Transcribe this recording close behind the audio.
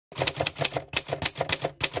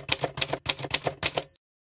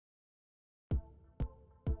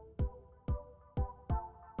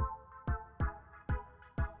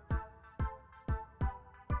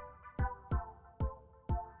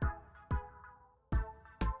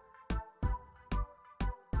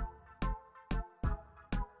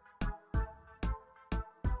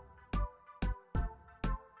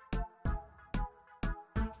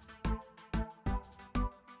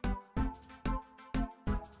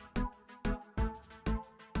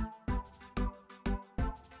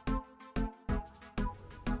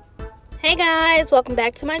Hey guys, welcome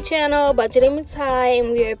back to my channel, Budgeting with Ty,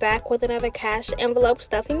 and we are back with another cash envelope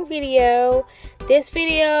stuffing video. This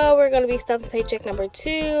video, we're going to be stuffing paycheck number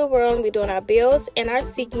 2. We're going to be doing our bills and our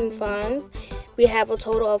seeking funds. We have a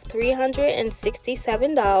total of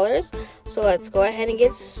 $367. So let's go ahead and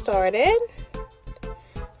get started.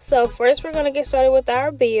 So first we're going to get started with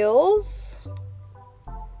our bills.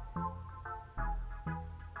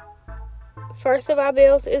 First of our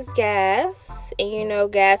bills is gas, and you know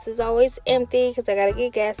gas is always empty because I gotta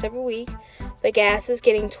get gas every week, but gas is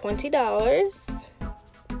getting $20.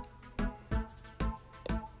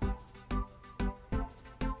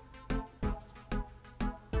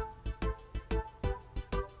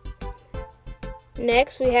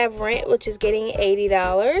 Next we have rent, which is getting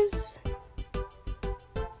 $80.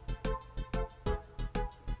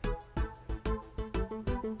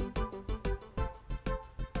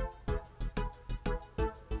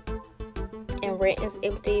 And rent is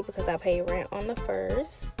empty because I pay rent on the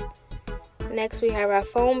 1st. Next we have our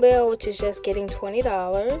phone bill, which is just getting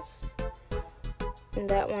 $20. And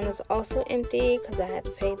that one is also empty because I had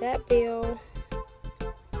to pay that bill.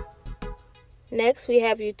 Next we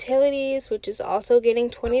have utilities, which is also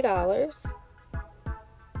getting $20.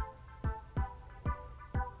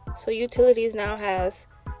 So utilities now has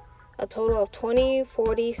a total of 20,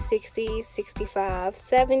 40, 60, 65,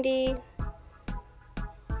 70.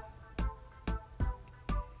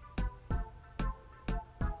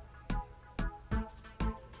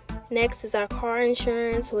 Next is our car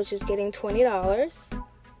insurance, which is getting $20.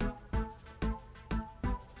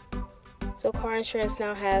 So car insurance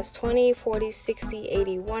now has 20, 40, 60,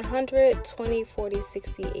 80, 100, 20, 40,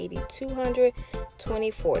 60, 80, 200,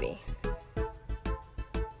 20, 40.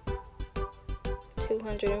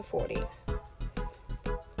 240.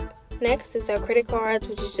 Next is our credit cards,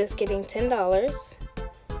 which is just getting $10.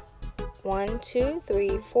 1, 2,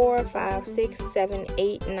 3, 4, 5, 6, 7,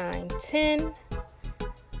 8, 9, 10.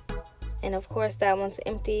 And of course that one's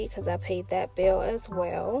empty because I paid that bill as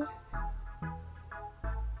well.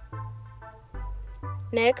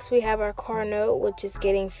 Next we have our car note, which is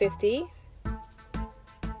getting $50.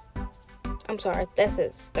 I'm sorry, that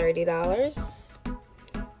says $30.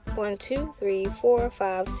 1, 2, 3, 4,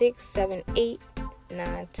 5, 6, 7, 8,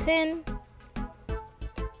 9, 10.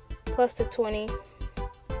 Plus the 20.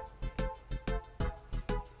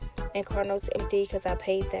 And car note's empty because I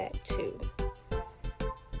paid that too.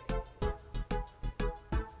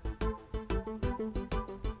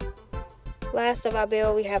 Last of our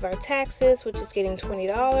bill, we have our taxes, which is getting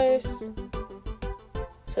 $20.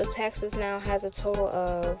 So taxes now has a total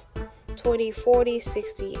of 20, 40,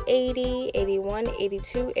 60, 80, 81,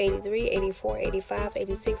 82, 83, 84, 85,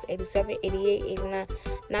 86, 87, 88, 89,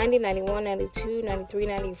 90, 91, 92, 93,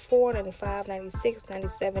 94, 95, 96,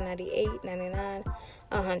 97, 98, 99,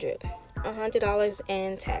 100. $100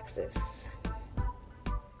 in taxes.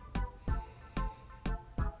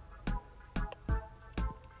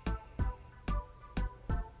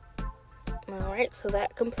 Alright, so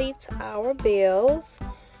that completes our bills.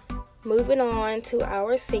 Moving on to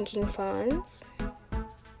our sinking funds.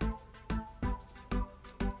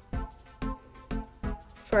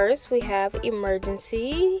 First, we have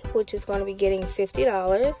emergency, which is going to be getting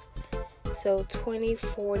 $50. So 20,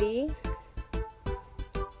 40.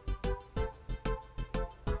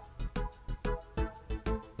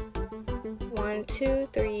 1, 2,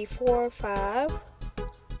 3, 4, 5,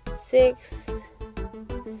 6,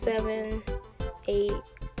 7, 8,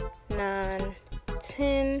 9,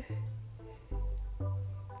 10.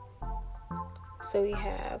 So we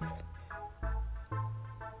have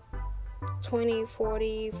 20,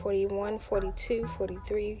 40, 41, 42,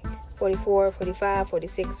 43, 44, 45,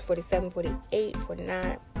 46, 47, 48,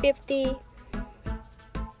 49, 50.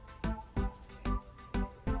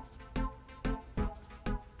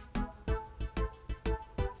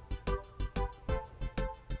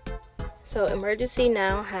 So emergency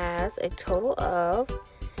now has a total of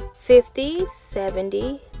 50,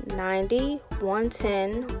 70, 90,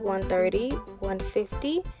 110, 130,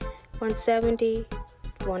 150, 170,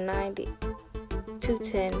 190,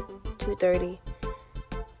 210, 230,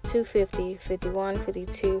 250, 51,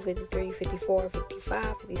 52, 53, 54,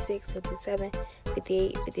 55, 56, 57,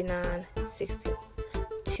 58, 59, 60,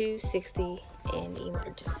 260 in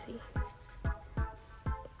emergency.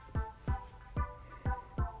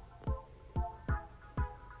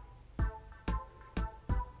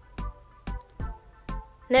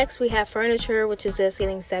 Next, we have furniture, which is just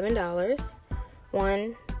getting $7.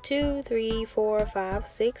 1, 2, 3, 4, 5,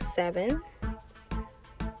 6, 7.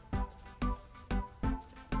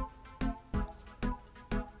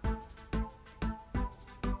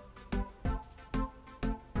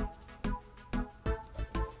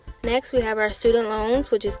 Next, we have our student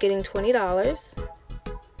loans, which is getting $20.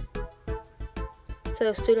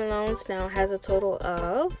 So student loans now has a total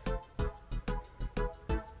of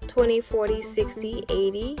 20, 40, 60,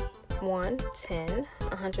 80, 1, 10,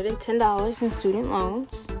 $110 in student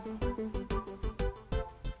loans.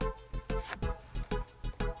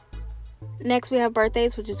 Next, we have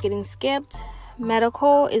birthdays, which is getting skipped.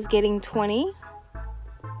 Medical is getting 20.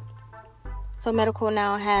 So medical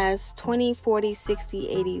now has 20, 40, 60,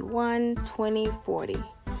 81, 20, 40,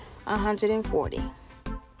 140.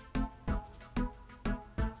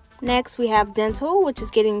 Next, we have dental, which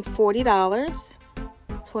is getting $40,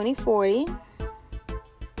 20, 40.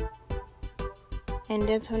 And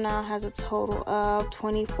dental now has a total of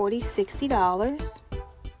 20, 40, $60.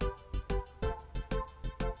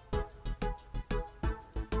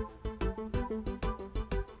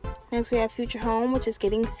 Next, we have future home, which is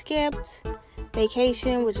getting skipped.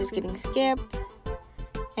 Vacation, which is getting skipped.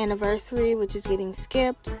 Anniversary, which is getting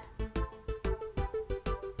skipped.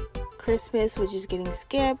 Christmas, which is getting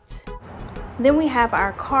skipped. Then we have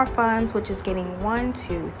our car funds, which is getting 1,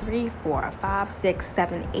 2, 3, 4, 5, 6,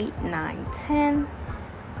 7, 8, 9, 10.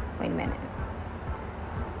 Wait a minute.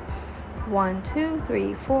 1, 2,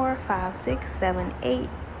 3, 4, 5, 6, 7, 8,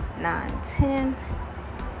 9, 10.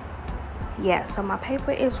 Yeah, so my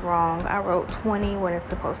paper is wrong. I wrote 20 when it's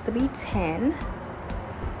supposed to be 10.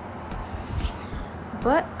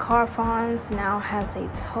 But car funds now has a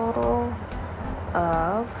total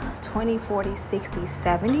of $20, $40, $60,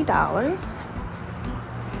 $70.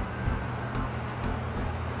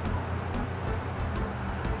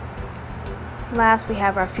 Last, we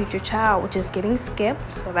have our future child, which is getting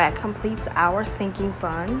skipped. So that completes our sinking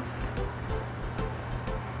funds.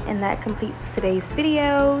 And that completes today's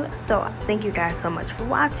video. So thank you guys so much for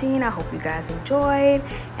watching. I hope you guys enjoyed,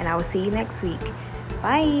 and I will see you next week.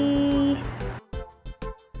 Bye.